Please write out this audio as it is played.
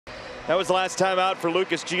That was the last time out for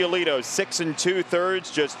Lucas Giolito. 6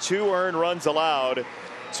 2/3, just 2 earned runs allowed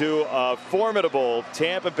to a formidable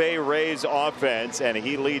Tampa Bay Rays offense, and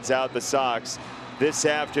he leads out the Sox this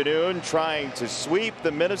afternoon, trying to sweep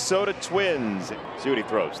the Minnesota Twins. See what he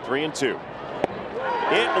throws. 3-2.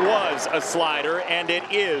 It was a slider, and it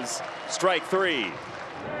is strike 3.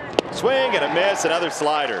 Swing and a miss, another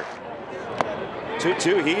slider.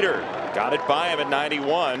 2-2 heater. Got it by him at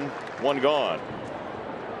 91. 1 gone.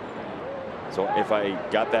 So if I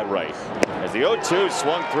got that right, as the 0-2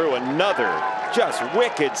 swung through, another just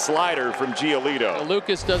wicked slider from Giolito. Well,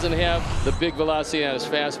 Lucas doesn't have the big velocity on his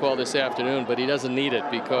fastball this afternoon, but he doesn't need it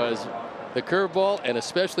because the curveball and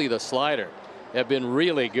especially the slider have been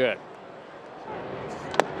really good.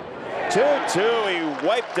 2-2. He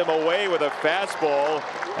wiped him away with a fastball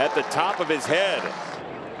at the top of his head.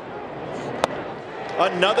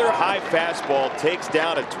 Another high fastball takes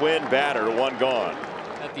down a Twin batter. 1 gone.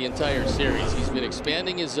 At the entire series, he's been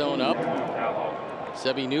expanding his zone up.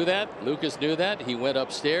 Sebi knew that. Lucas knew that. He went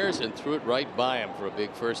upstairs and threw it right by him for a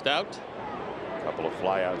big first out. A couple of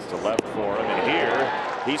flyouts to left for him, and here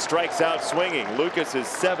he strikes out swinging. Lucas's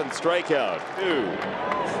 7th strikeout. 2.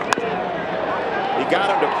 He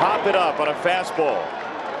got him to pop it up on a fastball.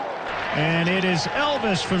 And it is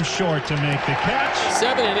Elvis from short to make the catch.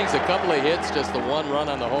 7 innings, a couple of hits, just the 1 run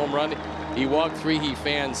on the home run. He walked 3, he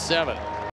fanned 7.